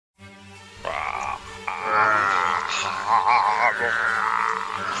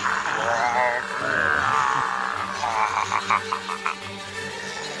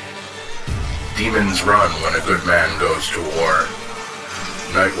Demons run when a good man goes to war.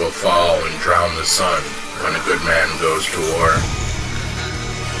 Night will fall and drown the sun when a good man goes to war.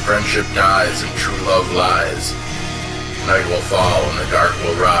 Friendship dies and true love lies. Night will fall and the dark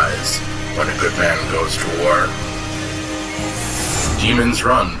will rise when a good man goes to war. Demons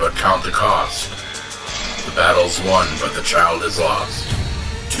run but count the cost. The battle's won but the child is lost.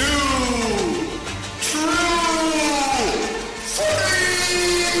 2, 2, 3!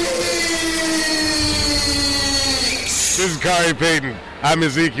 This is Kari Payton. I'm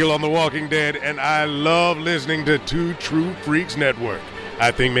Ezekiel on The Walking Dead, and I love listening to Two True Freaks Network. I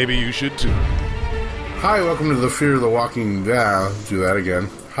think maybe you should too. Hi, welcome to the Fear the Walking Dead. Do that again.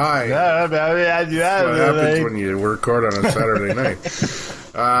 Hi. What happens when you record on a Saturday night?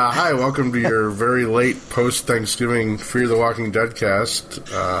 Hi, welcome to your very late post-Thanksgiving Fear the Walking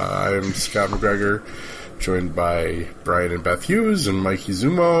Deadcast. I am Scott McGregor, joined by Brian and Beth Hughes and Mikey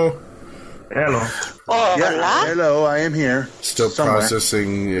Zumo. Hello. Hello, I am here. Still somewhere.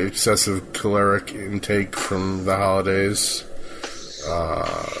 Processing excessive caloric intake from the holidays.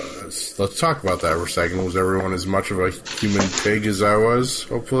 Let's talk about that for a second. Was everyone as much of a human pig as I was,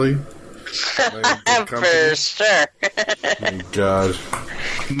 hopefully? For sure. Oh, God.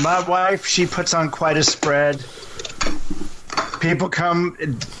 My wife, she puts on quite a spread. People come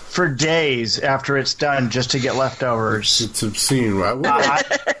for days after it's done just to get leftovers. It's obscene.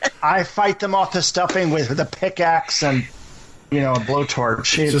 I fight them off the stuffing with a pickaxe and, a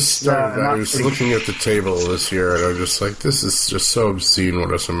blowtorch. I was looking at the table this year, and I'm just like, this is just so obscene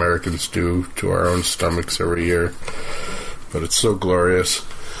what us Americans do to our own stomachs every year. But it's so glorious.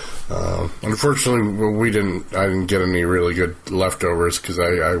 Unfortunately, I didn't get any really good leftovers because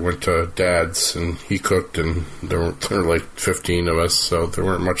I went to Dad's and he cooked, and there were like 15 of us, so there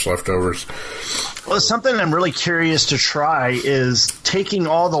weren't much leftovers. Well, something I'm really curious to try is taking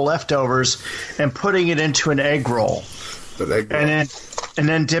all the leftovers and putting it into an egg roll. And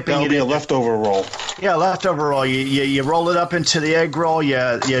then dipping That'll it be in a leftover roll. Yeah, leftover roll. You roll it up into the egg roll,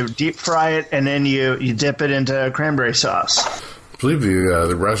 you deep fry it, and then you dip it into cranberry sauce. I believe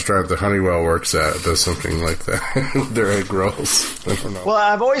the restaurant that Honeywell works at does something like that with their egg rolls. I don't know. Well,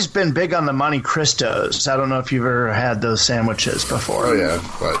 I've always been big on the Monte Cristos. I don't know if you've ever had those sandwiches before. Oh, yeah,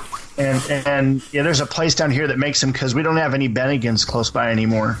 but... And there's a place down here that makes them because we don't have any Bennigan's close by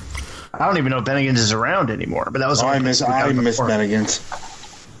anymore. I don't even know if Bennigan's is around anymore, but that was I miss Bennigan's.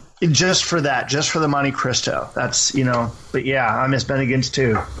 Just for that, just for the Monte Cristo. That's, but yeah, I miss Bennigan's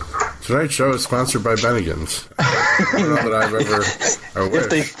too. Tonight's show is sponsored by Bennigan's. I don't know that I've ever... If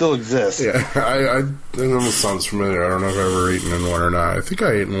they still exist. Yeah, it almost sounds familiar. I don't know if I've ever eaten in one or not. I think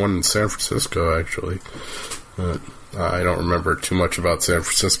I ate in one in San Francisco, actually. But I don't remember too much about San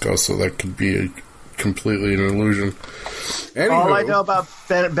Francisco, so that could be completely an illusion. Anywho, all I know about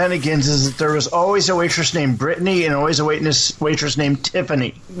Bennigan's is that there was always a waitress named Brittany and always a waitress named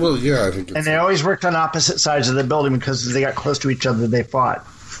Tiffany. Well, yeah, I think it's... And they always worked on opposite sides of the building because they got close to each other, they fought.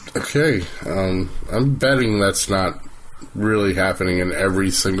 Okay, I'm betting that's not really happening in every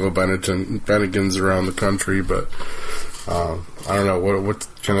single Bennigan's around the country, but I don't know, what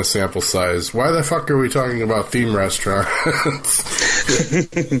kind of sample size? Why the fuck are we talking about theme restaurants?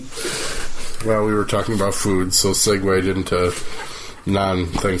 Well, we were talking about food, so segued into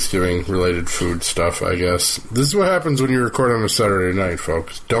non-Thanksgiving related food stuff, I guess. This is what happens when you record on a Saturday night,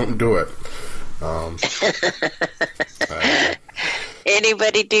 folks. Don't do it.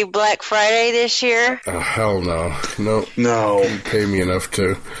 Anybody do Black Friday this year? Oh, hell no. No. Didn't pay me enough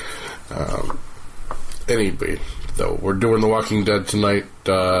to. Anyway, though, we're doing The Walking Dead tonight.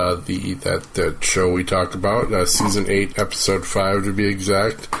 That show we talked about, season 8, episode 5 to be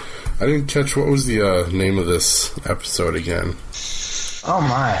exact. I didn't catch what was the name of this episode again. Oh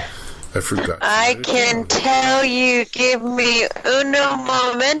my! I forgot. I can tell you. Give me uno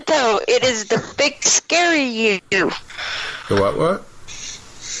momento. It is the big scary you. The what?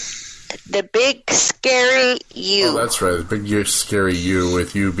 The big scary you. Oh, that's right. The big scary you,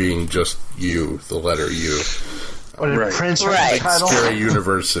 with you being just you, the letter U. Right. Prince right. Title? Scary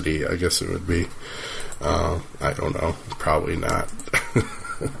University, I guess it would be. I don't know. Probably not.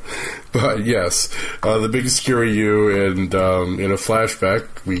 But yes, the big scary you, and in a flashback,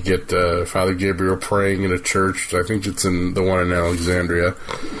 we get Father Gabriel praying in a church. I think it's in the one in Alexandria.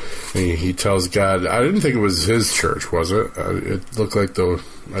 He tells God, I didn't think it was his church, was it? It looked like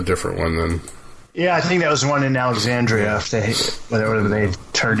a different one then. Yeah, I think that was one in Alexandria, whether they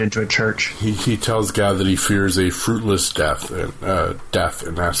turned into a church. He tells God that he fears a fruitless death and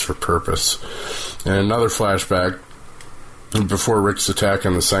asks for purpose. And another flashback, And before Rick's attack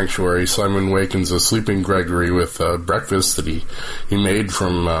on the sanctuary, Simon wakens a sleeping Gregory with breakfast that he made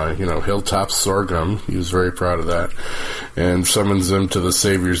from, hilltop sorghum. He was very proud of that. And summons him to the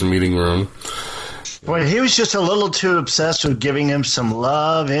Savior's meeting room. Boy, he was just a little too obsessed with giving him some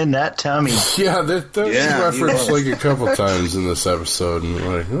love in that tummy. Yeah, that was referenced like a couple times in this episode. And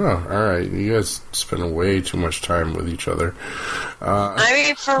like, oh, all right, you guys spend way too much time with each other. I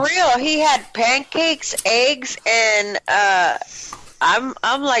mean, for real, he had pancakes, eggs, and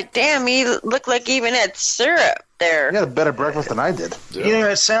I'm like, damn, he looked like he even had syrup there. He had a better breakfast than I did. Yeah. You know,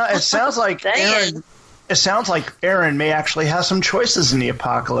 it sounds like Aaron. It sounds like Aaron may actually have some choices in the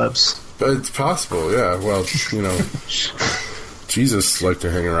apocalypse. It's possible, yeah. Well, Jesus liked to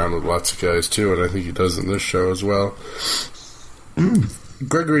hang around with lots of guys, too, and I think he does in this show as well.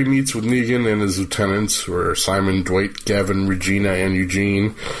 Gregory meets with Negan and his lieutenants, who are Simon, Dwight, Gavin, Regina, and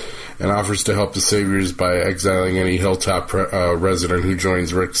Eugene, and offers to help the Saviors by exiling any Hilltop resident who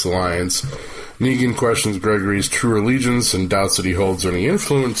joins Rick's alliance. Negan questions Gregory's true allegiance and doubts that he holds any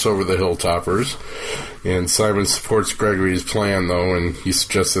influence over the Hilltoppers. And Simon supports Gregory's plan, though, and he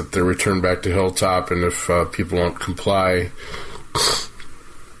suggests that they return back to Hilltop, and if people won't comply,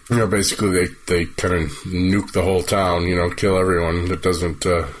 basically they kind of nuke the whole town, kill everyone that doesn't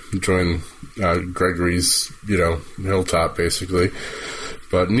join Gregory's, Hilltop, basically.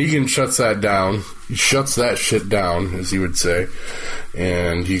 But Negan shuts that down. He shuts that shit down, as he would say.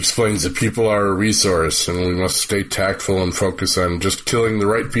 And he explains that people are a resource, and we must stay tactful and focus on just killing the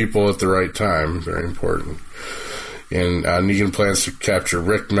right people at the right time. Very important. And Negan plans to capture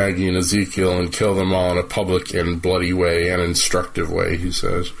Rick, Maggie, and Ezekiel and kill them all in a public and bloody way, and instructive way, he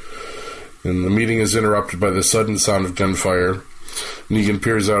says. And the meeting is interrupted by the sudden sound of gunfire. Negan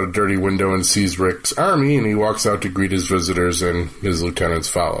peers out a dirty window and sees Rick's army, and he walks out to greet his visitors, and his lieutenants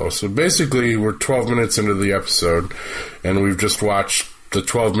follow. So basically, we're 12 minutes into the episode, and we've just watched the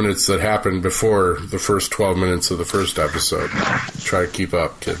 12 minutes that happened before the first 12 minutes of the first episode. Try to keep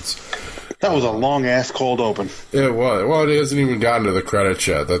up, kids. That was a long-ass cold open. It was. Well, it hasn't even gotten to the credits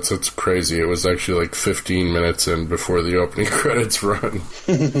yet. That's what's crazy. It was actually like 15 minutes in before the opening credits run.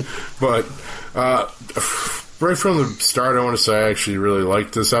 But, right from the start, I want to say I actually really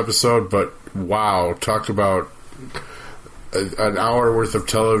liked this episode, but wow, talk about an hour worth of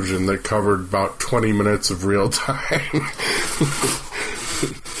television that covered about 20 minutes of real time.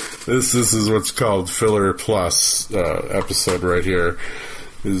 This is what's called filler plus episode right here.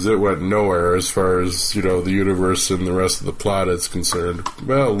 Is it went nowhere as far as, the universe and the rest of the plot is concerned.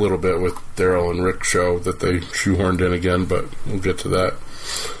 Well, a little bit with Daryl and Rick show that they shoehorned in again, but we'll get to that.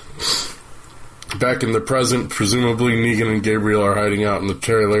 Back in the present, presumably Negan and Gabriel are hiding out in the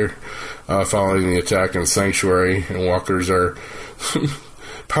trailer following the attack on Sanctuary, and walkers are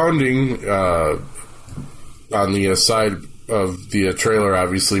pounding on the side of the trailer,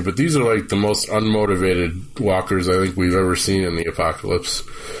 obviously, but these are like the most unmotivated walkers I think we've ever seen in the apocalypse.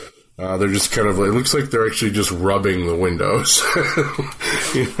 They're just kind of like, it looks like they're actually just rubbing the windows.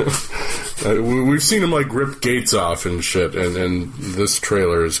 We've seen them like rip gates off and shit, and this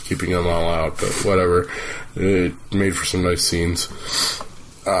trailer is keeping them all out, but whatever. It made for some nice scenes.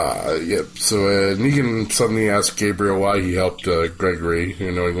 So Negan suddenly asks Gabriel why he helped Gregory,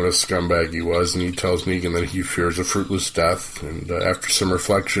 knowing what a scumbag he was, and he tells Negan that he fears a fruitless death, and after some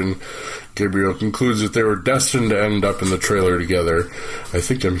reflection, Gabriel concludes that they were destined to end up in the trailer together. I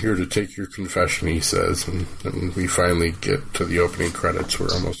think I'm here to take your confession, he says, and we finally get to the opening credits.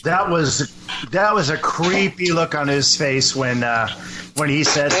 We're almost... That was a creepy look on his face when he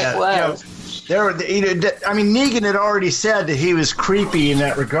said that. Negan had already said that he was creepy in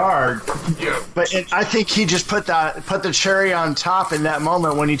that regard, but I think he just put the cherry on top in that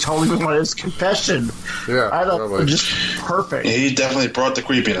moment when he told him about his confession. Yeah, I don't just perfect. He definitely brought the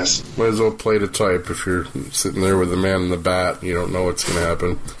creepiness. Might as well play the type if you're sitting there with the man in the bat. You don't know what's going to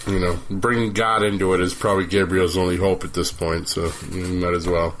happen. Bringing God into it is probably Gabriel's only hope at this point. So you might as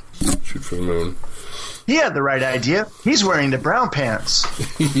well shoot for the moon. He had the right idea. He's wearing the brown pants.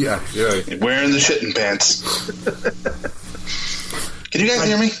 yeah. Wearing the shitting pants. Can you guys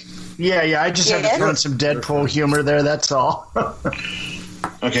hear me? Yeah. I just had to throw in some Deadpool humor there, that's all.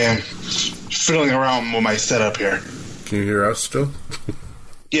 Okay, I'm fiddling around with my setup here. Can you hear us still?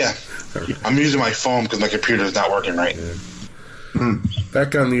 Yeah. I'm using my phone because my computer's not working right. Yeah.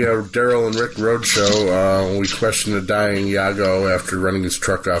 Back on the Daryl and Rick Roadshow, we question a dying Iago after running his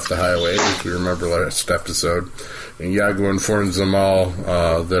truck off the highway, if we remember last episode. And Iago informs them all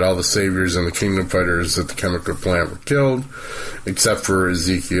that all the saviors and the kingdom fighters at the chemical plant were killed, except for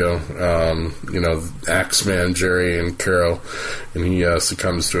Ezekiel, Axeman, Jerry, and Carol. And he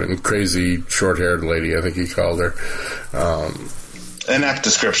succumbs to it. And crazy short-haired lady, I think he called her. An apt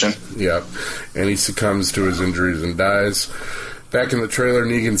description. Yep. And he succumbs to his injuries and dies. Back in the trailer,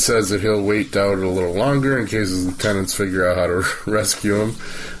 Negan says that he'll wait out a little longer in case his lieutenants figure out how to rescue him.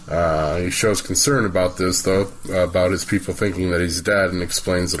 He shows concern about this, though, about his people thinking that he's dead, and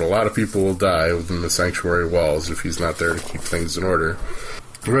explains that a lot of people will die within the sanctuary walls if he's not there to keep things in order.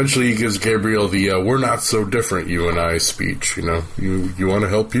 Eventually, he gives Gabriel the "we're not so different, you and I" speech. You want to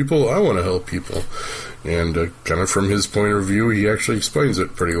help people? I want to help people. And kind of from his point of view, he actually explains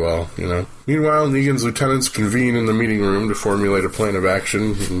it pretty well, Meanwhile, Negan's lieutenants convene in the meeting room to formulate a plan of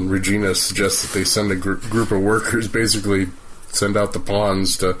action, and Regina suggests that they send a group of workers, basically send out the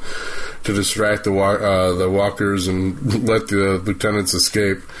pawns to distract the walkers and let the lieutenants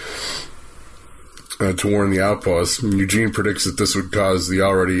escape. To warn the outposts. Eugene predicts that this would cause the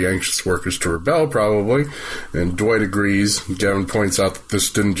already anxious workers to rebel, probably, and Dwight agrees. Gavin points out that this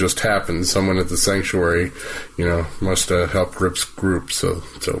didn't just happen. Someone at the sanctuary, must have helped Rip's group, so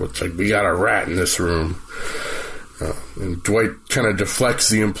it's like, we got a rat in this room. And Dwight kind of deflects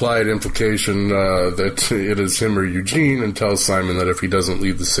the implied implication that it is him or Eugene, and tells Simon that if he doesn't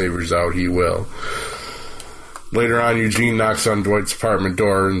lead the Saviors out, he will. Later on, Eugene knocks on Dwight's apartment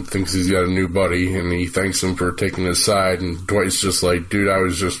door and thinks he's got a new buddy, and he thanks him for taking his side, and Dwight's just like, dude, I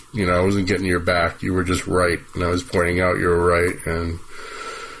was just, I wasn't getting your back. You were just right, and I was pointing out you were right, and,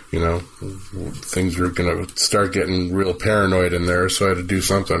 things were going to start getting real paranoid in there, so I had to do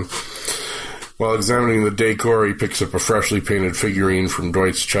something. While examining the decor, he picks up a freshly painted figurine from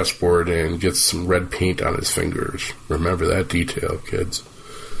Dwight's chessboard and gets some red paint on his fingers. Remember that detail, kids.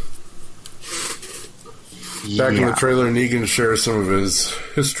 Back in the trailer, Negan shares some of his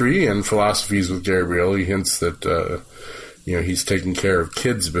history and philosophies with Gabriel. He hints that, he's taken care of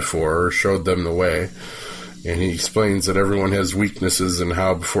kids before, or showed them the way. And he explains that everyone has weaknesses, and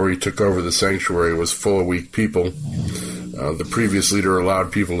how before he took over the sanctuary was full of weak people. The previous leader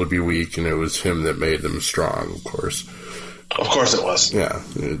allowed people to be weak, and it was him that made them strong, of course. Of course it was. Yeah.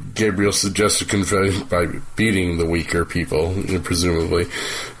 Gabriel suggests a confession by beating the weaker people, presumably.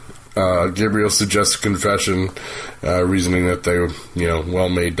 Gabriel suggests a confession, reasoning that they,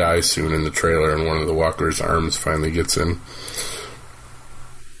 may die soon in the trailer, and one of the walkers' arms finally gets in.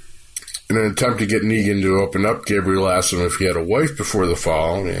 In an attempt to get Negan to open up, Gabriel asks him if he had a wife before the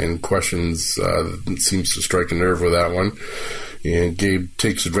fall, and questions seems to strike a nerve with that one. And Gabe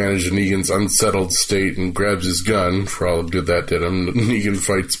takes advantage of Negan's unsettled state and grabs his gun, for all the good that did him. Negan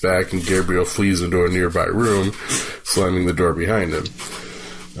fights back, and Gabriel flees into a nearby room, slamming the door behind him.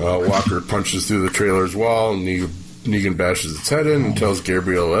 Walker punches through the trailer's wall, and Negan bashes its head in and tells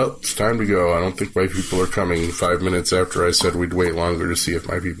Gabriel, well, it's time to go. I don't think my people are coming. 5 minutes after I said we'd wait longer to see if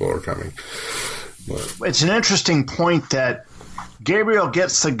my people are coming. But it's an interesting point that Gabriel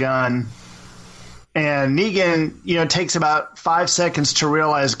gets the gun, and Negan, takes about 5 seconds to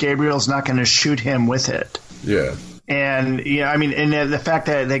realize Gabriel's not going to shoot him with it. Yeah. And, and the fact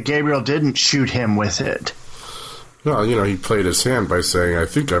that Gabriel didn't shoot him with it. Well, he played his hand by saying, I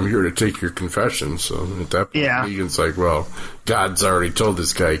think I'm here to take your confession. So at that point, Negan's like, well, God's already told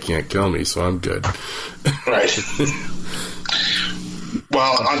this guy he can't kill me, so I'm good. Right.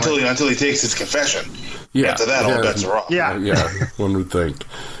 Well, until he takes his confession. Yeah. After that, all bets are off. Yeah. Yeah, one would think,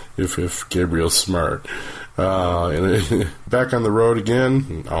 if Gabriel's smart. And back on the road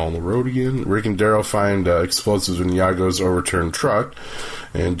again, Rick and Daryl find explosives in Iago's overturned truck,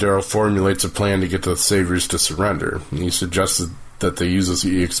 and Daryl formulates a plan to get the Saviors to surrender. And he suggested that they use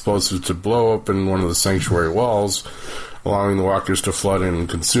the explosives to blow open one of the sanctuary walls, allowing the walkers to flood in and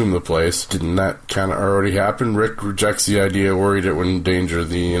consume the place. Didn't that kind of already happen? Rick rejects the idea, worried it would endanger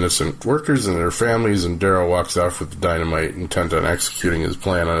the innocent workers and their families, and Daryl walks off with the dynamite, intent on executing his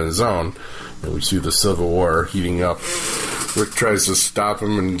plan on his own. And we see the Civil War heating up. Rick tries to stop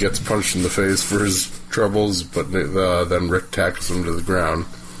him and gets punched in the face for his troubles, but then Rick tackles him to the ground.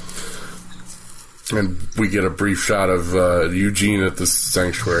 And we get a brief shot of Eugene at the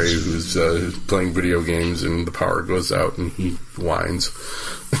sanctuary, who's playing video games, and the power goes out, and he whines.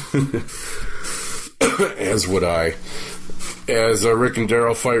 As would I. As Rick and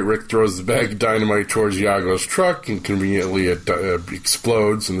Daryl fight, Rick throws the bag of dynamite towards Iago's truck, and conveniently it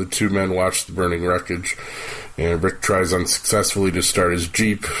explodes, and the two men watch the burning wreckage. And Rick tries unsuccessfully to start his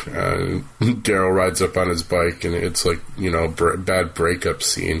Jeep. Daryl rides up on his bike, and it's like, bad breakup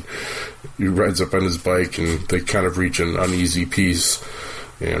scene. He rides up on his bike, and they kind of reach an uneasy peace.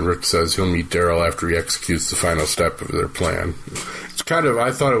 And Rick says he'll meet Daryl after he executes the final step of their plan.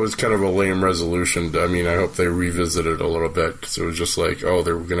 I thought it was kind of a lame resolution. I mean, I hope they revisit it a little bit, because it was just like, oh,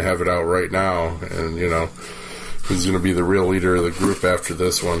 they're going to have it out right now, and, who's going to be the real leader of the group after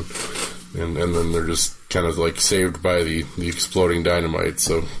this one? And then they're just kind of like saved by the exploding dynamite,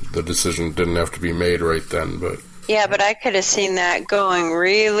 so the decision didn't have to be made right then. But yeah, but I could have seen that going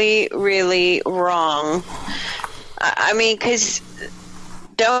really, really wrong. I mean, because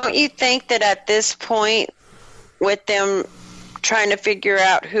don't you think that at this point, with them trying to figure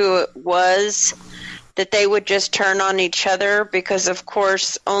out who it was, that they would just turn on each other? Because, of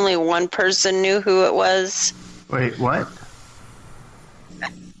course, only one person knew who it was. Wait, what?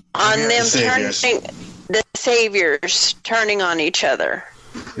 On them turning, the saviors turning on each other.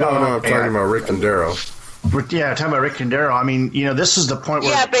 No, I'm talking about Rick and Daryl. Yeah, talking about Rick and Daryl. I mean, this is the point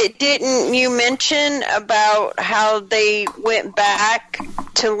where... Yeah, but didn't you mention about how they went back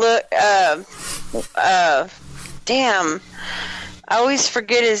to look... damn. I always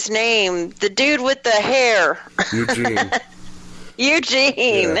forget his name. The dude with the hair. Eugene.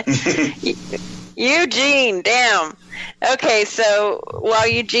 Eugene. Yeah. Eugene, damn. Okay, so while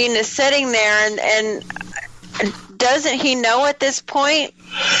Eugene is sitting there, and doesn't he know at this point?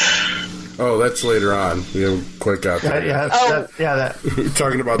 Oh, that's later on. We haven't quite got there. That. We're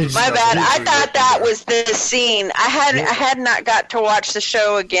talking about the My bad. I thought that was the scene. I had not got to watch the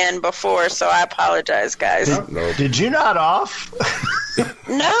show again before, so I apologize, guys. No. Did you not off?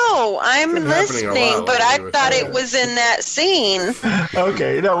 No, I'm listening, but I thought it was in that scene.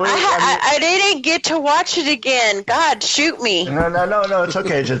 Okay, no, I didn't get to watch it again. God, shoot me. No, it's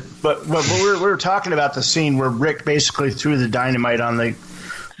okay. But we were talking about the scene where Rick basically threw the dynamite on the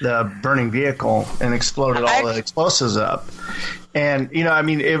burning vehicle and exploded all the explosives up. And,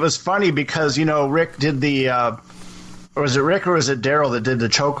 it was funny because, Rick did the, or was it Rick or was it Daryl that did the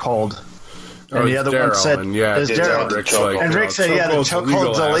chokehold? And the other one said, Daryl. And Rick said, the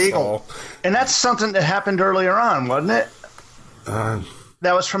chokehold's illegal. And that's something that happened earlier on, wasn't it?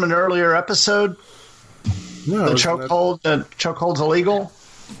 That was from an earlier episode? No. The chokehold's illegal?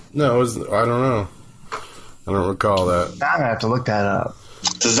 No, I don't know. I don't recall that. I'm going to have to look that up.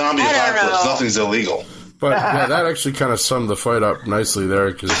 It's a zombie apocalypse. Nothing's illegal. But yeah, that actually kind of summed the fight up nicely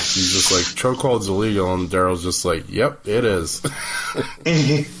there, because he's just like, chokehold's illegal, and Daryl's just like, yep, it is.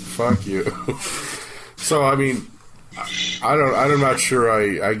 Fuck you. So, I mean, I'm not sure.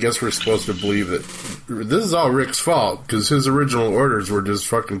 I guess we're supposed to believe that this is all Rick's fault, because his original orders were just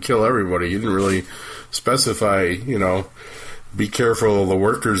fucking kill everybody. He didn't really specify, be careful of the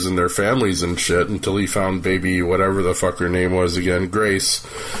workers and their families and shit, until he found baby whatever the fuck her name was again, Grace,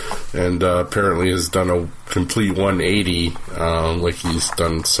 and apparently has done a complete 180, like he's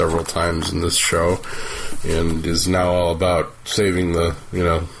done several times in this show, and is now all about saving the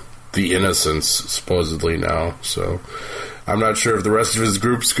innocents, supposedly now. So I'm not sure if the rest of his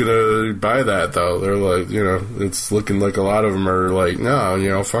group's gonna buy that, though. They're like, it's looking like a lot of them are like,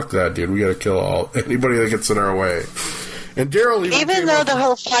 no, fuck that, dude. We gotta kill anybody that gets in our way. And Daryl even though the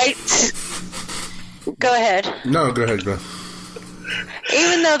whole fight... Go ahead. No, go ahead, go.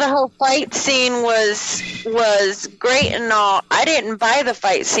 Even though the whole fight scene was great and all, I didn't buy the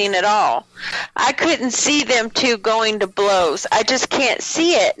fight scene at all. I couldn't see them two going to blows. I just can't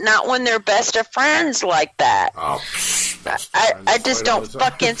see it. Not when they're best of friends like that. Oh, I just don't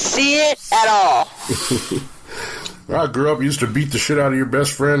fucking see it at all. Well, I grew up, used to beat the shit out of your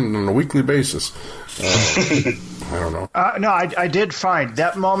best friend on a weekly basis. I don't know. No, I did find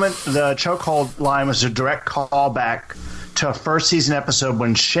that moment, the chokehold line was a direct callback to a first season episode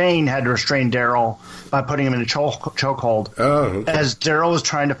when Shane had to restrain Daryl by putting him in a chokehold. Oh, okay. As Daryl was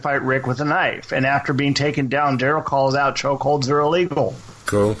trying to fight Rick with a knife. And after being taken down, Daryl calls out chokeholds are illegal.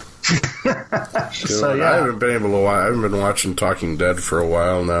 Cool. So, yeah. I haven't been watching Talking Dead for a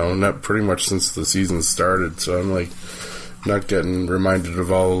while now, not pretty much since the season started, so I'm like not getting reminded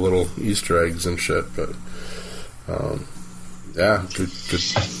of all the little Easter eggs and shit, but yeah,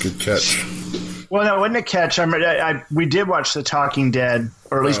 good catch. Well, no, it wasn't a catch. We did watch The Talking Dead,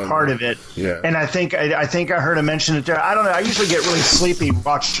 or at least part of it. Yeah. And I think I heard him mention it there. I don't know. I usually get really sleepy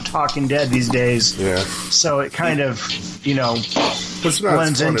watching The Talking Dead these days. Yeah. So it kind of, it's not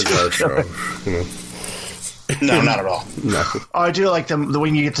blends as fun into as our show. No, not at all. No. Oh, I do like the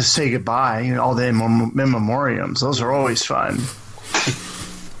when you get to say goodbye. All the in memoriams. Those are always fun.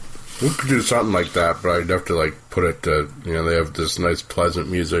 We could do something like that, but I'd have to put it to, they have this nice pleasant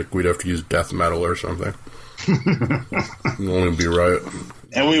music. We'd have to use death metal or something. Wouldn't be right.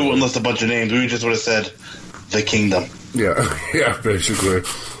 And we wouldn't list a bunch of names. We just would have said the kingdom. Yeah, yeah, basically.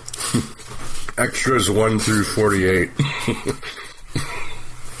 Extras 1 through 48.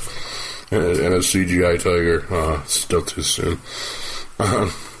 And a CGI tiger. Still too soon.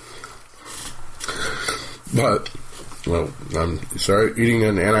 But, well, I'm sorry, eating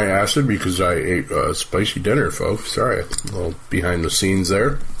an antacid because I ate a spicy dinner, folks. Sorry, a little behind the scenes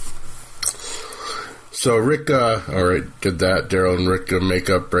there. So Rick, alright, did that. Daryl and Rick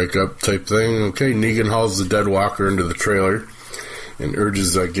breakup type thing. Okay, Negan hauls the dead walker into the trailer and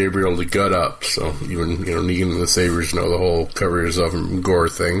urges Gabriel to gut up. So even, Negan and the Saviors know the whole cover yourself in gore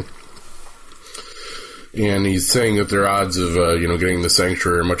thing. And he's saying that their odds of, getting the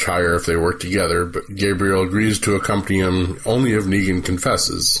sanctuary are much higher if they work together, but Gabriel agrees to accompany him only if Negan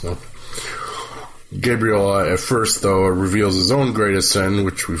confesses. So Gabriel, at first, though, reveals his own greatest sin,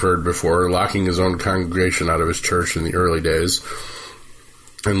 which we've heard before, locking his own congregation out of his church in the early days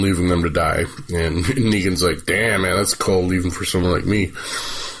and leaving them to die. And Negan's like, damn, man, that's cold even for someone like me.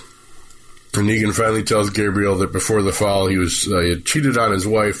 And Negan finally tells Gabriel that before the fall he had cheated on his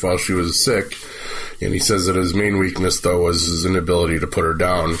wife while she was sick. And he says that his main weakness, though, was his inability to put her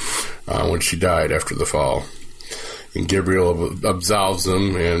down when she died after the fall. And Gabriel absolves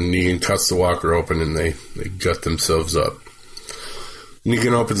him, and Negan cuts the walker open, and they gut themselves up.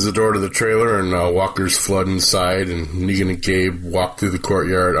 Negan opens the door to the trailer, and walkers flood inside, and Negan and Gabe walk through the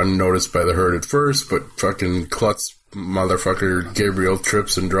courtyard unnoticed by the herd at first, but fucking klutz motherfucker Gabriel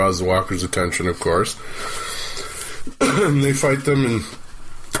trips and draws the walkers' attention, of course. And they fight them, and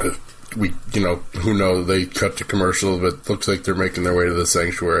who knows, they cut to commercial, but looks like they're making their way to the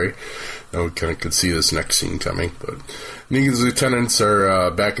sanctuary. We kind of could see this next scene coming, but Negan's lieutenants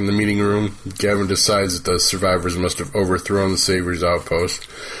are back in the meeting room. Gavin decides that the survivors must have overthrown the Savior's outpost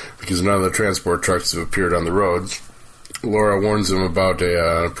because none of the transport trucks have appeared on the roads. Laura warns them about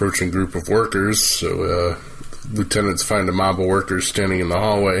an approaching group of workers, so lieutenants find a mob of workers standing in the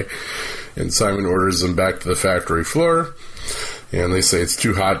hallway, and Simon orders them back to the factory floor. And they say it's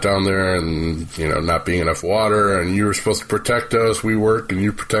too hot down there and, not being enough water, and you were supposed to protect us. We work and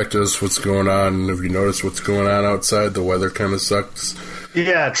you protect us. What's going on? Have you noticed what's going on outside? The weather kind of sucks.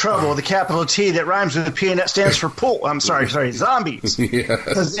 Yeah, trouble. The capital T that rhymes with a P and that stands for pool. I'm sorry, zombies. Yeah.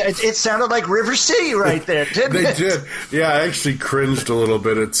 It sounded like River City right there, didn't it? They did. Yeah, I actually cringed a little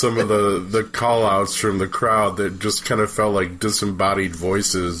bit at some of the call-outs from the crowd that just kind of felt like disembodied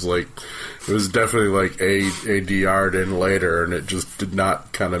voices. Like, it was definitely like ADR'd in later, and it just did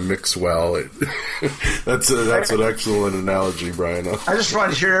not kind of mix well. That's an excellent analogy, Brian. I just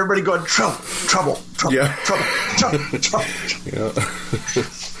wanted to hear everybody going, trouble, yeah. trouble. Yeah.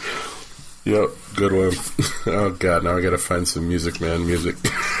 Yep, good one. Oh, God, now I gotta find some music. Be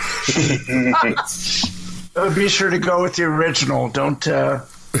sure to go with the original. Don't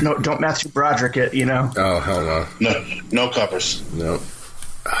Matthew Broderick it, Oh, hell no. No covers. No.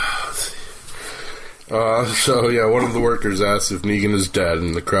 One of the workers asks if Negan is dead,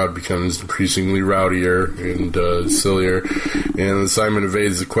 and the crowd becomes increasingly rowdier and sillier, and Simon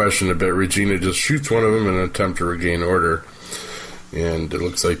evades the question a bit. Regina just shoots one of them in an attempt to regain order, and it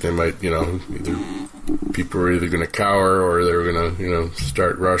looks like they might, people are either going to cower or they're going to,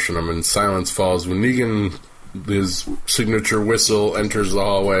 start rushing them, and silence falls when Negan, his signature whistle, enters the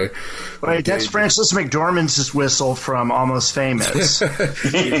hallway. Wait, that's Frances McDormand's whistle from Almost Famous.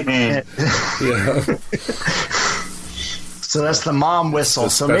 Yeah. So that's the mom whistle.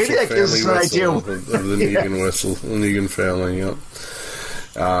 So maybe that gives us an idea of the Negan whistle, the Negan family. Yep.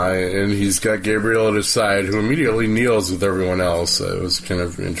 And he's got Gabriel at his side, who immediately kneels with everyone else. It was kind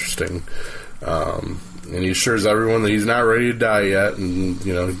of interesting. And he assures everyone that he's not ready to die yet. And,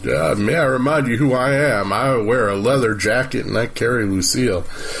 may I remind you who I am? I wear a leather jacket and I carry Lucille.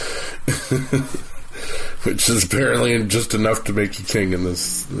 Which is apparently just enough to make you king in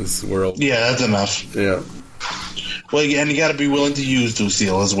this world. Yeah, that's enough. Yeah. Well, and you got to be willing to use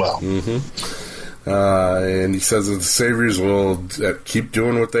Lucille as well. Mm-hmm. And he says that the Saviors will keep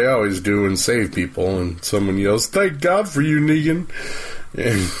doing what they always do and save people. And someone yells, "Thank God for you, Negan."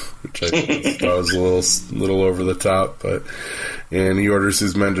 Which I thought was a little over the top, and he orders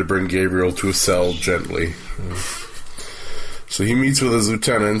his men to bring Gabriel to a cell gently. So he meets with his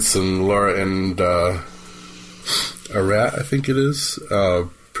lieutenants, and Laura and Arent, I think it is,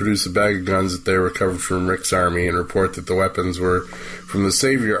 produce a bag of guns that they recovered from Rick's army and report that the weapons were from the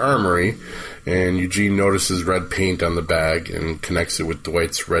Savior Armory. And Eugene notices red paint on the bag and connects it with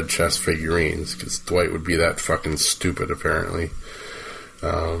Dwight's red chest figurines, because Dwight would be that fucking stupid, apparently.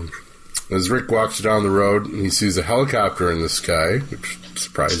 As Rick walks down the road, he sees a helicopter in the sky, which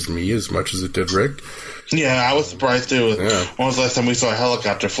surprised me as much as it did Rick. Yeah, I was surprised too. Yeah. When was the last time we saw a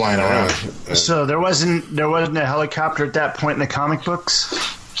helicopter flying around? So there wasn't a helicopter at that point in the comic books?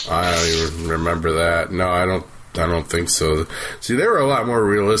 I don't even remember that. No, I don't think so. See, they were a lot more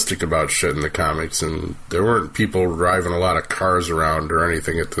realistic about shit in the comics, and there weren't people driving a lot of cars around or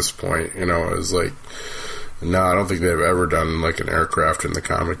anything at this point. You know, it was like, no, I don't think they've ever done like an aircraft in the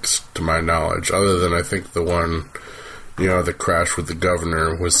comics, to my knowledge, other than I think the one, you know, the crash with the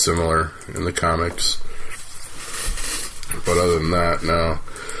governor was similar in the comics. But other than that, no.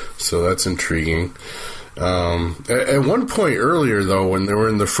 So that's intriguing. At one point earlier, though, when they were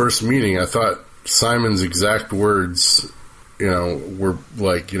in the first meeting, I thought Simon's exact words, you know, were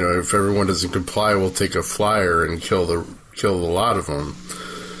like, you know, if everyone doesn't comply, we'll take a flyer and kill the lot of them.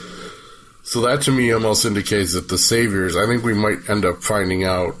 So that to me almost indicates that the Saviors, I think we might end up finding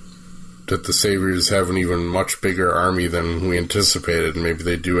out that the Saviors have an even much bigger army than we anticipated, and maybe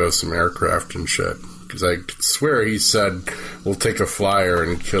they do have some aircraft and shit. Because I swear he said, we'll take a flyer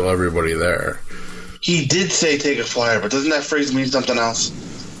and kill everybody there. He did say take a flyer, but doesn't that phrase mean something else?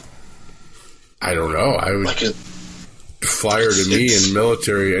 I don't know. I would flyer to me in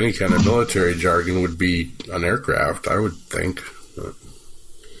military, any kind of military jargon would be an aircraft, I would think. But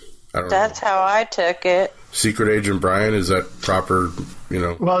I don't know. That's how I took it. Secret Agent Brian, is that proper, you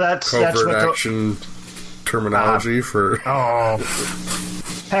know, covert action terminology for... Oh...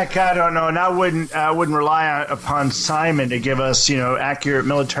 Heck, I don't know, and I wouldn't rely upon Simon to give us, you know, accurate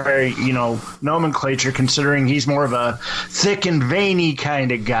military, you know, nomenclature, considering he's more of a thick and veiny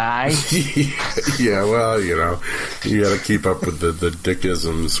kind of guy. Yeah, well, you know, you got to keep up with the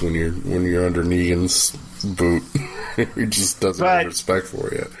dickisms when you're under Negan's boot. He just doesn't have respect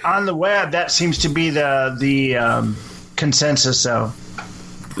for you. On the web, that seems to be the consensus, though.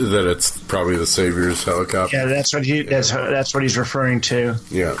 That it's probably the Savior's helicopter. Yeah, that's what he's referring to.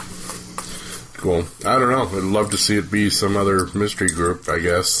 Yeah. Cool. I don't know. I'd love to see it be some other mystery group, I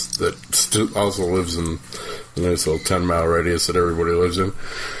guess, that also lives in the nice little 10-mile radius that everybody lives in.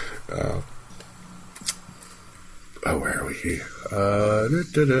 Where are we here?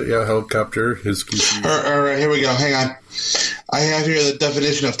 Yeah, helicopter. His computer. All right, here we go. Hang on. I have here the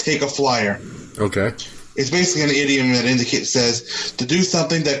definition of take a flyer. Okay. It's basically an idiom that says to do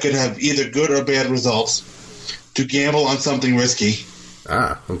something that could have either good or bad results, to gamble on something risky.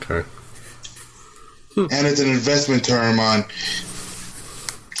 Ah, okay. And it's an investment term on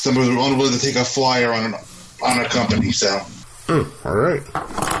somebody who's unwilling to take a flyer on a company. So, all right.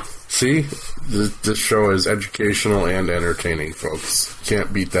 See, this show is educational and entertaining, folks.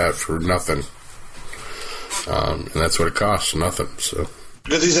 Can't beat that for nothing. And that's what it costs, nothing. So,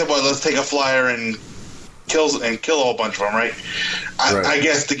 because he said, "Well, let's take a flyer and kill a whole bunch of them," right? I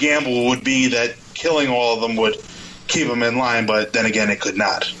guess the gamble would be that killing all of them would keep them in line, but then again, it could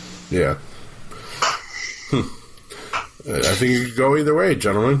not. Yeah. I think it could go either way,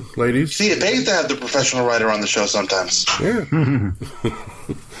 gentlemen, ladies. See, it pays to have the professional writer on the show sometimes. Yeah.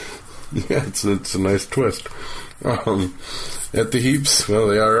 Yeah, it's a nice twist. At the Heaps, well,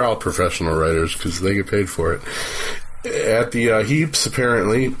 they are all professional writers because they get paid for it. At the Heaps,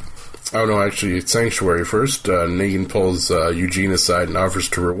 apparently... Oh, no, actually, it's Sanctuary first. Negan pulls Eugene aside and offers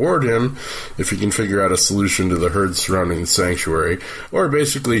to reward him if he can figure out a solution to the herd surrounding the Sanctuary. Or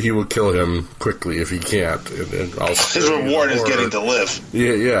basically, he will kill him quickly if he can't. And his reward is getting to live.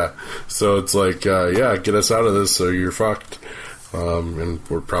 Yeah. So it's like, get us out of this or you're fucked. And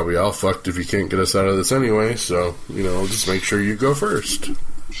we're probably all fucked if you can't get us out of this anyway. So, you know, just make sure you go first.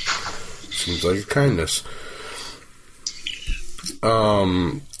 Seems like a kindness.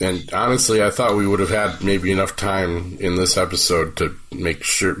 And honestly, I thought we would have had maybe enough time in this episode to make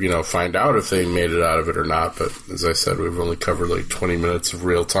sure, you know, find out if they made it out of it or not. But as I said, we've only covered like 20 minutes of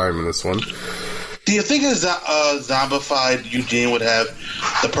real time in this one. Do you think a zombified Eugene would have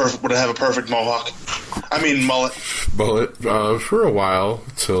a perfect mohawk? I mean, mullet. For a while,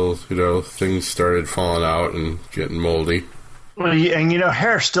 till, you know, things started falling out and getting moldy. Well, and you know,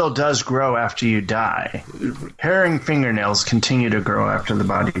 hair still does grow after you die. Hair and fingernails continue to grow after the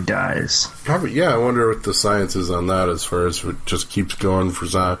body dies. Probably, yeah. I wonder what the science is on that as far as if it just keeps going for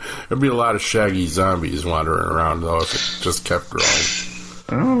zombies. There'd be a lot of shaggy zombies wandering around, though, if it just kept growing.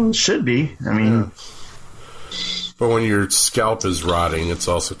 Oh, it should be. I mean... Yeah. But when your scalp is rotting, it's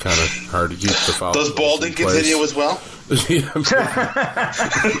also kind of hard to keep the follicles. Does balding continue as well?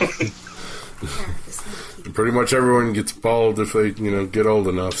 Pretty much everyone gets bald if they, you know, get old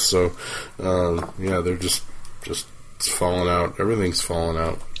enough. So, they're just falling out. Everything's falling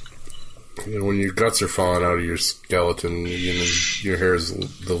out. when your guts are falling out of your skeleton, your hair is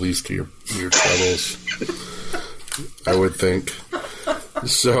the least of your troubles. I would think.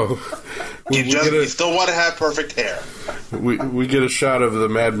 So you still want to have perfect hair. We get a shot of the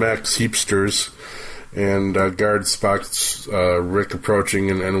Mad Max heapsters, and guard spots Rick approaching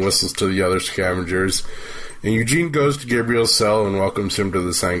and whistles to the other scavengers. And Eugene goes to Gabriel's cell and welcomes him to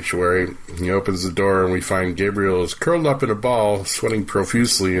the sanctuary. He opens the door, and we find Gabriel is curled up in a ball, sweating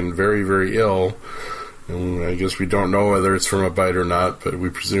profusely and very, very ill. And I guess we don't know whether it's from a bite or not, but we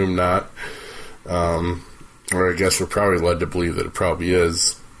presume not. Or I guess we're probably led to believe that it probably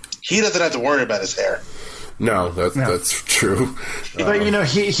is. He doesn't have to worry about his hair. No, that's true. But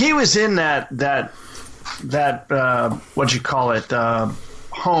he was in that what you call it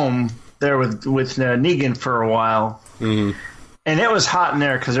home there with Negan for a while, and it was hot in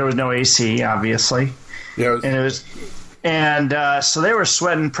there because there was no AC, obviously. Yeah, so they were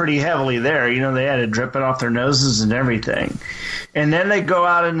sweating pretty heavily there. They had it dripping off their noses and everything. And then they go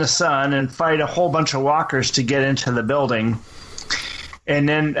out in the sun and fight a whole bunch of walkers to get into the building. And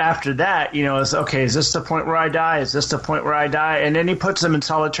then after that, it's okay, is this the point where I die? Is this the point where I die? And then he puts them in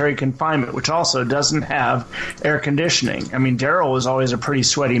solitary confinement, which also doesn't have air conditioning. I mean, Daryl was always a pretty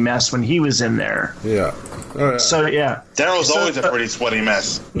sweaty mess when he was in there. Yeah. Oh, yeah. So, yeah. Daryl's always a pretty sweaty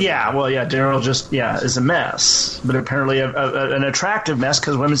mess. Yeah, well, yeah, Daryl just, is a mess. But apparently an attractive mess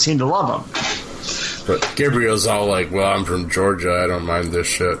because women seem to love him. But Gabriel's all like, well, I'm from Georgia, I don't mind this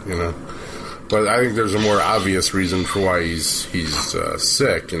shit, But I think there's a more obvious reason for why he's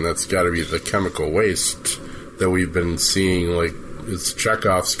sick, and that's got to be the chemical waste that we've been seeing. Like, it's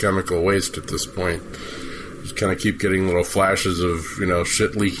Chekhov's chemical waste at this point. Just kind of keep getting little flashes of,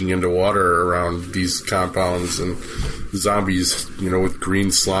 shit leaking into water around these compounds and zombies, with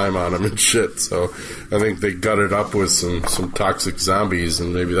green slime on them and shit. So I think they gutted up with some toxic zombies,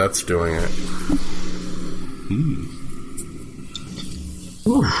 and maybe that's doing it.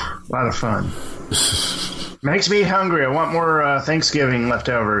 Ooh, a lot of fun. Makes me hungry. I want more Thanksgiving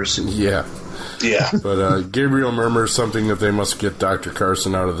leftovers. Yeah. But Gabriel murmurs something that they must get Dr.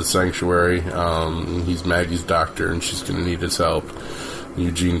 Carson out of the sanctuary. He's Maggie's doctor, and she's going to need his help.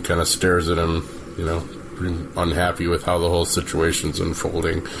 Eugene kind of stares at him, pretty unhappy with how the whole situation's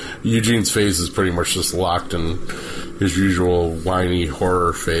unfolding. Eugene's face is pretty much just locked in his usual whiny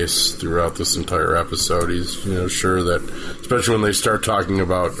horror face throughout this entire episode. He's, sure that, especially when they start talking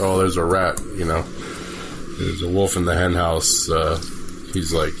about, there's a rat, there's a wolf in the henhouse.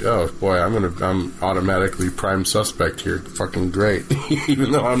 He's like, oh boy, I'm automatically prime suspect here. Fucking great,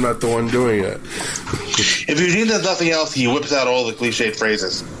 even though I'm not the one doing it. If Eugene does nothing else, he whips out all the cliched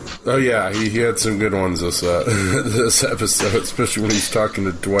phrases. Oh yeah, he had some good ones this episode, especially when he's talking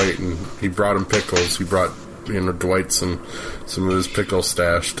to Dwight, and he brought him pickles. He brought Dwight some of his pickle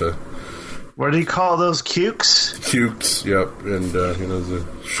stash to. What do you call those, cukes? Cukes, yep, and the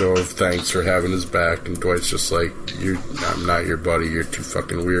show of thanks for having his back, and Dwight's just like, I'm not your buddy, you're too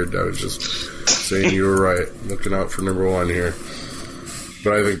fucking weird. I was just saying you were right, looking out for number one here.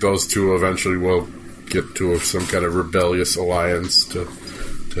 But I think those two eventually will get to some kind of rebellious alliance to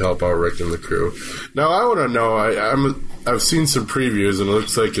help out Rick and the crew. Now I want to know, I've seen some previews, and it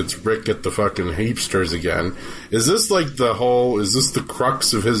looks like it's Rick at the fucking heapsters again. Is this the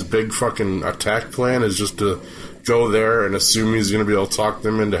crux of his big fucking attack plan, is just to go there and assume he's going to be able to talk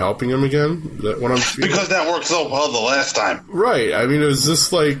them into helping him again? Is that what I'm feeling? Because that worked so well the last time. Right. I mean, is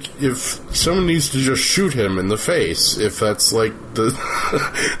this like, if someone needs to just shoot him in the face, if that's like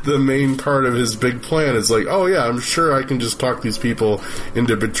the main part of his big plan, is like, oh yeah, I'm sure I can just talk these people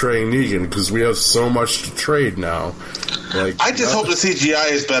into betraying Negan because we have so much to trade now. Like, I just hope the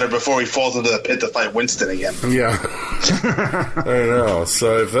CGI is better before he falls into the pit to fight Winston again. Yeah. I know.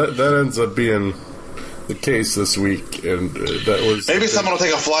 So if that ends up being the case this week, and that was maybe someone will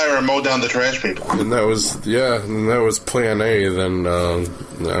take a flyer and mow down the trash people. And that was Plan A. Then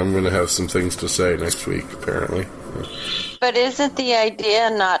I'm going to have some things to say next week, apparently. But isn't the idea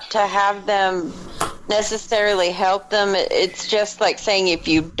not to have them necessarily help them? It's just like saying, if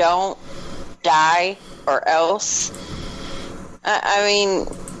you don't die or else. I mean,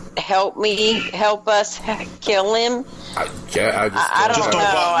 help us kill him. I don't know.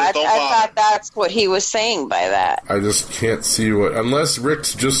 I thought that's what he was saying by that. I just can't see what, unless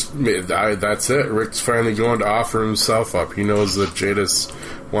Rick's just, that's it. Rick's finally going to offer himself up. He knows that Jadis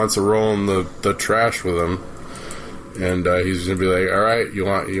wants to roll in the trash with him, and he's going to be like, all right, you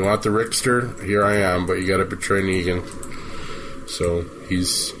want the Rickster? Here I am, but you got to betray Negan. So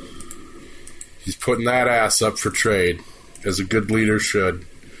he's putting that ass up for trade, as a good leader should.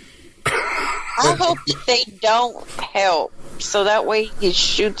 I hope that they don't help so that way he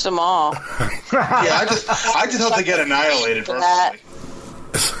shoots them all. Yeah, I just hope they get annihilated personally.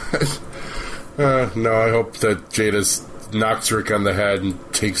 No, I hope that Jada knocks Rick on the head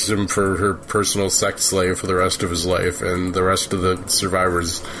and takes him for her personal sex slave for the rest of his life, and the rest of the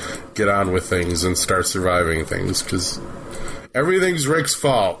survivors get on with things and start surviving things, because everything's Rick's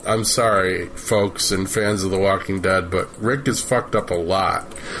fault. I'm sorry, folks and fans of The Walking Dead, but Rick is fucked up a lot.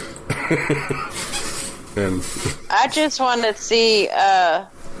 And I just want to see. Does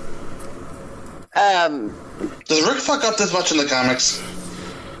Rick fuck up this much in the comics?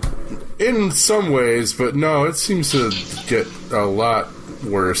 in some ways, but no, it seems to get a lot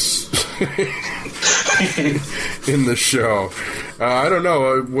worse in the show. I don't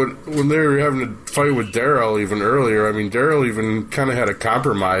know. When they were having a fight with Daryl even earlier, I mean, Daryl even kind of had a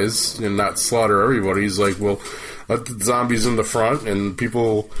compromise and not slaughter everybody. He's like, well, let the zombies in the front, and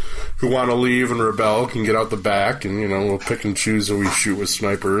people who want to leave and rebel can get out the back, and, you know, we'll pick and choose who we shoot with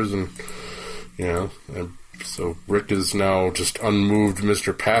snipers, and, you know, and so Rick is now just unmoved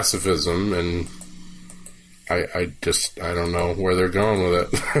Mr. Pacifism, and I don't know where they're going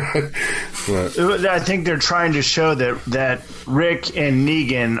with it. I think they're trying to show that Rick and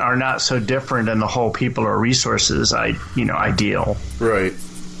Negan are not so different, and the whole people are resources ideal. Right.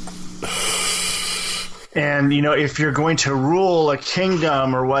 And, you know, if you're going to rule a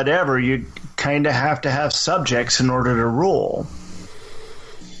kingdom or whatever, you kind of have to have subjects in order to rule.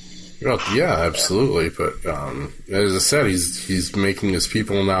 Well, yeah, absolutely. But as I said, he's making his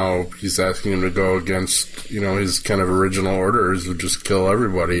people now. He's asking them to go against, you know, his kind of original orders of just kill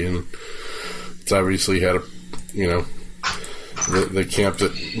everybody, and it's obviously had a, you know, the camp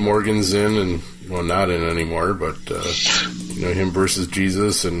that Morgan's in, and well, not in anymore, but you know, him versus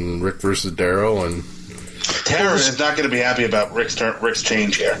Jesus and Rick versus Daryl, and Tara is not going to be happy about Rick's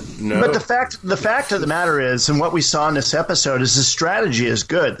change here. No. But the fact of the matter is, and what we saw in this episode, is the strategy is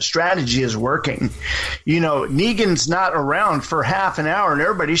good. The strategy is working. You know, Negan's not around for half an hour, and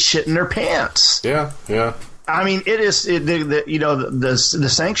everybody's shitting their pants. Yeah. I mean, the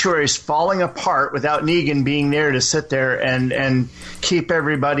sanctuary is falling apart without Negan being there to sit there and keep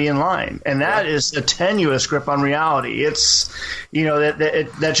everybody in line, and that is a tenuous grip on reality. It's, you know,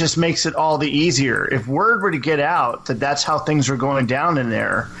 that just makes it all the easier. If word were to get out that that's how things are going down in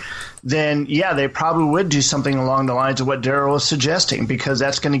there, then yeah, they probably would do something along the lines of what Daryl was suggesting, because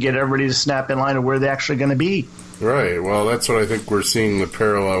that's going to get everybody to snap in line of where they're actually going to be. Right. Well, that's what I think we're seeing the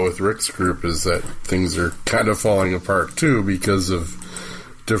parallel with Rick's group, is that things are kind of falling apart too because of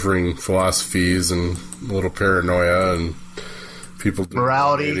differing philosophies and a little paranoia and people doing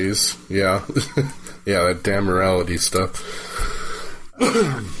morality. Yeah. Yeah, that damn morality stuff.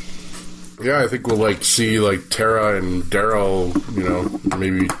 Yeah, I think we'll see Tara and Daryl, you know,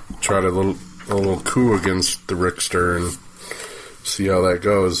 maybe try a little coup against the Rickster and see how that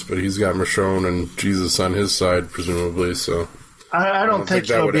goes. But he's got Michonne and Jesus on his side, presumably. So I don't think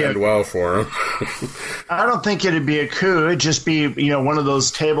that would end well for him. I don't think it'd be a coup. It'd just be, you know, one of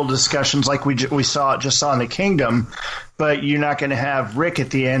those table discussions like we just saw in the Kingdom. But you're not going to have Rick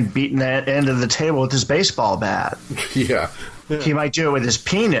at the end beating that end of the table with his baseball bat. Yeah. He might do it with his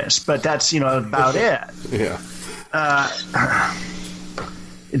penis, but that's, you know, about it. Yeah.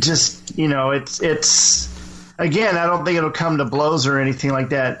 It just, you know, it's again, I don't think it'll come to blows or anything like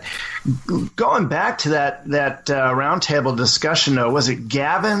that. Going back to that roundtable discussion, though, was it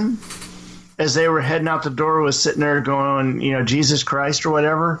Gavin, as they were heading out the door, was sitting there going, you know, Jesus Christ or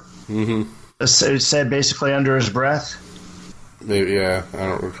whatever? Mm-hmm. It said basically under his breath. Maybe, yeah, I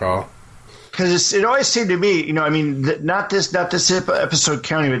don't recall. Because it always seemed to me, you know, I mean, not this episode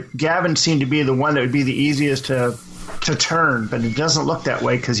counting, but Gavin seemed to be the one that would be the easiest to turn, but it doesn't look that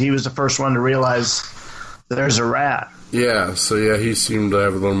way because he was the first one to realize there's a rat. Yeah, so yeah, he seemed to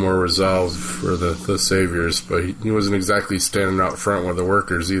have a little more resolve for the Saviors, but he wasn't exactly standing out front with the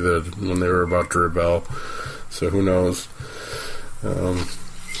workers either when they were about to rebel, so who knows.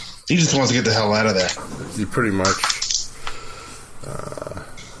 He just wants to get the hell out of there. Pretty much.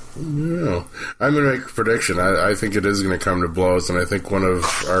 No. I'm going to make a prediction. I think it is going to come to blows, and I think one of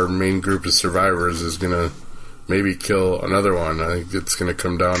our main group of survivors is going to maybe kill another one. I think it's going to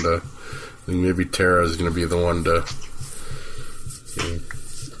come down to, I think maybe Tara is going to be the one to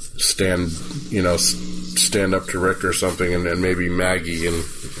stand up to Rick or something, and maybe Maggie, and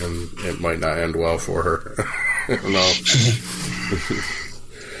it might not end well for her. I don't know.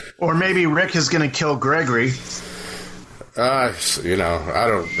 Or maybe Rick is going to kill Gregory. You know, I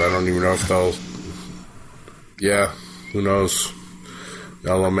don't even know if they'll. Yeah, who knows?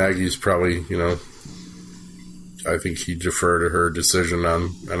 Although Maggie's probably, you know, I think he'd defer to her decision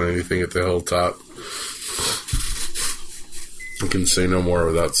on anything at the hilltop. I can say no more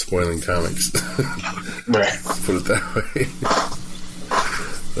without spoiling comics. Right. Put it that way.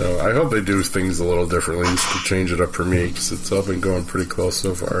 So I hope they do things a little differently just to change it up for me, because it's all been going pretty close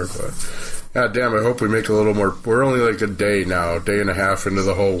so far. But god damn, I hope we make a little more. We're only like a day and a half into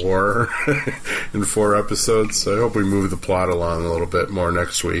the whole war in 4 episodes, so I hope we move the plot along a little bit more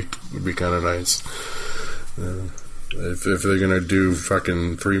next week. Would be kind of nice. If they're gonna do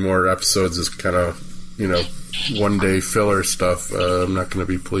fucking 3 more episodes as kind of, 1 day filler stuff, I'm not gonna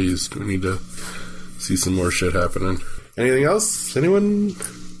be pleased. We need to see some more shit happening. Anything else? Anyone?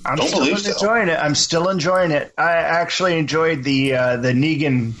 I'm still enjoying it. I actually enjoyed the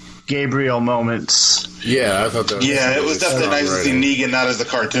Negan Gabriel moments. Yeah, I thought that was... Yeah, it was definitely nice to see Negan not as the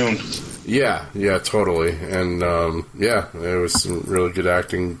cartoon. Yeah, totally. And, it was some really good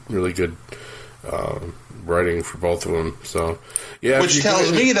acting, really good writing for both of them. So, yeah. Which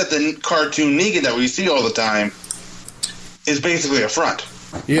tells me that the cartoon Negan that we see all the time is basically a front.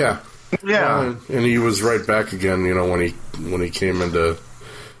 Yeah. Yeah. Well, and he was right back again, when he came into...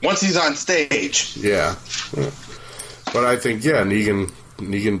 Once he's on stage. Yeah. But I think,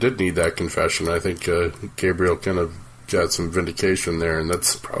 Negan did need that confession. I think Gabriel kind of got some vindication there, and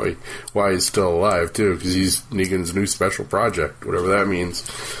that's probably why he's still alive, too, because he's Negan's new special project, whatever that means.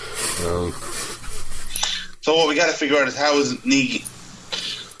 So what we got to figure out is how is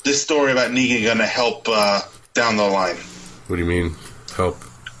this story about Negan going to help down the line? What do you mean, help?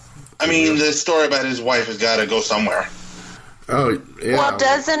 I mean, the story about his wife has got to go somewhere. Oh, yeah. Well,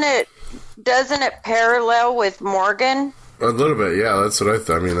 doesn't it parallel with Morgan? A little bit, yeah. That's what I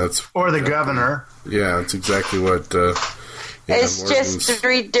thought. I mean, that's... Or the governor. Yeah, that's exactly what... it's Morgan's... just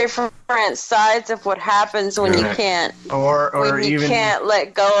 3 different sides of what happens when you can't... Or you even... can't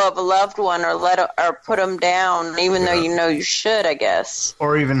let go of a loved one or put them down, even though you should, I guess.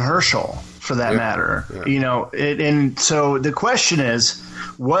 Or even Herschel, for that matter. Yeah. And so the question is,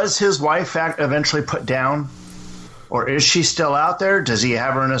 was his wife eventually put down? Or is she still out there? Does he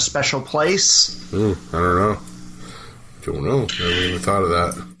have her in a special place? I don't know. I never even thought of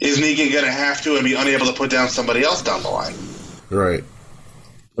that. Is Negan going to have to and be unable to put down somebody else down the line? Right.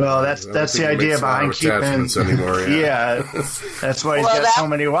 Well, that's the idea behind keeping... anymore, yeah. That's why he's got so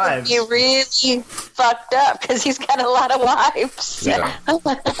many wives. He really fucked up because he's got a lot of wives. Yeah.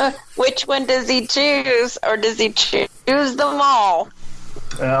 Which one does he choose, or does he choose them all?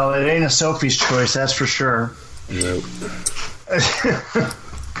 Well, it ain't a Sophie's choice, that's for sure. Nope.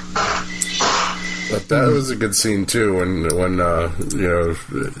 But that was a good scene too, when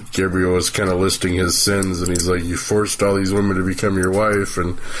Gabriel was kind of listing his sins, and he's like, "You forced all these women to become your wife,"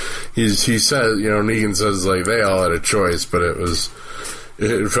 and he says, Negan says like they all had a choice, but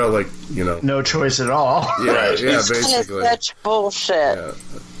it felt like no choice at all. Yeah, It's basically such bullshit. Yeah.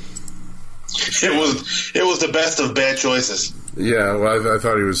 It was the best of bad choices. Yeah, well, I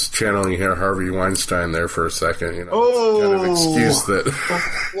thought he was channeling Harvey Weinstein there for a second. Oh, kind of excuse that.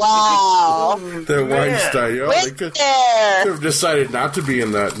 Wow, that Weinstein, they could have decided not to be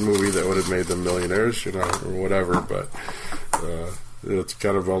in that movie that would have made them millionaires, or whatever. But it's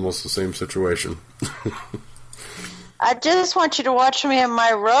kind of almost the same situation. I just want you to watch me in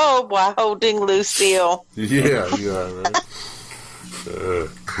my robe while holding Lucille. Yeah, right.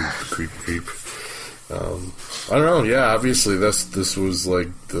 Creep. I don't know. Yeah, obviously this was like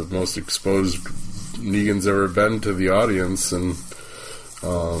the most exposed Negan's ever been to the audience, and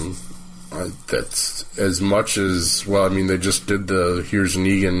that's as much as they just did the Here's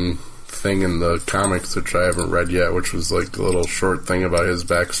Negan thing in the comics, which I haven't read yet, which was like a little short thing about his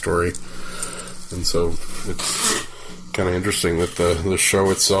backstory, and so it's kind of interesting that the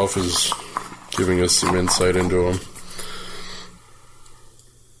show itself is giving us some insight into him.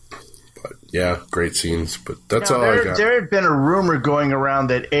 Yeah, great scenes, but that's all I got. There had been a rumor going around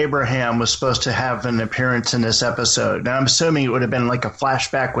that Abraham was supposed to have an appearance in this episode. Now, I'm assuming it would have been like a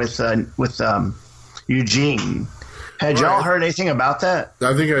flashback with Eugene. Had y'all heard anything about that?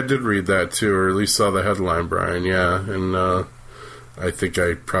 I think I did read that, too, or at least saw the headline, Brian, yeah. And I think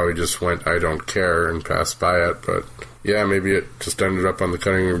I probably just went, I don't care, and passed by it. But, yeah, maybe it just ended up on the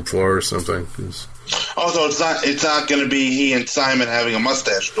cutting room floor or something. Also, it's not going to be he and Simon having a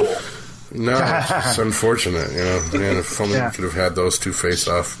mustache duel. No, it's unfortunate, Man, if only we could have had those two face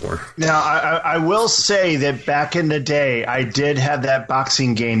off more. Now, I will say that back in the day, I did have that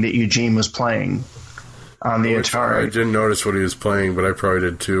boxing game that Eugene was playing on the Atari. I didn't notice what he was playing, but I probably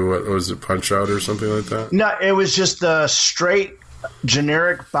did too. What was it, Punch-Out or something like that? No, it was just the straight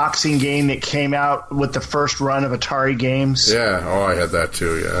generic boxing game that came out with the first run of Atari games. Yeah, I had that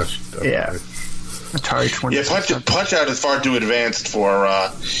too, yeah. Definitely. Yeah. Atari 20. Yeah, Punch Out is far too advanced for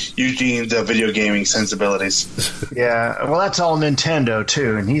Eugene's video gaming sensibilities. Yeah, well, that's all Nintendo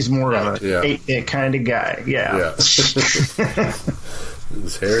too, and he's more of a 8-bit kind of guy. Yeah. His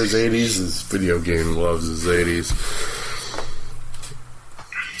hair is 80s. His video game loves his 80s.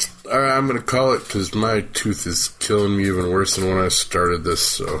 I'm going to call it because my tooth is killing me even worse than when I started this,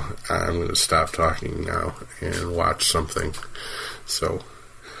 so I'm going to stop talking now and watch something. So,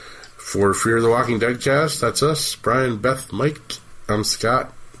 for Fear the Walking Deadcast, that's us. Brian, Beth, Mike, I'm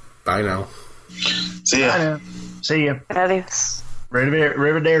Scott. Bye now. See ya. See ya. Adios.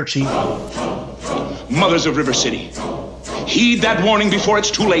 Arrivederci. Mothers of River City, heed that warning before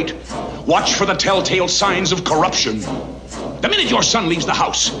it's too late. Watch for the telltale signs of corruption. The minute your son leaves the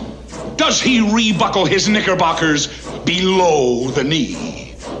house, does he rebuckle his knickerbockers below the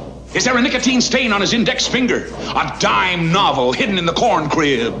knee? Is there a nicotine stain on his index finger? A dime novel hidden in the corn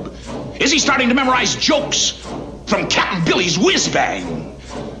crib? Is he starting to memorize jokes from Captain Billy's whiz-bang?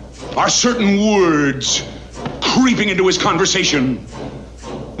 Are certain words creeping into his conversation?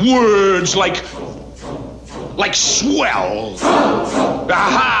 Words like swell.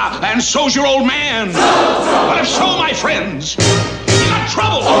 Aha! And so's your old man. But if so, my friends, you got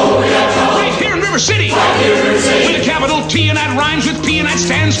trouble. Right here in River City. With a capital T and that rhymes with P and that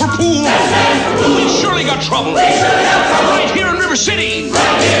stands for pool. We've surely got trouble. Right here in River City.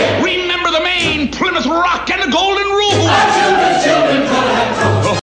 Remember the Maine, Plymouth Rock, and the Golden Rule.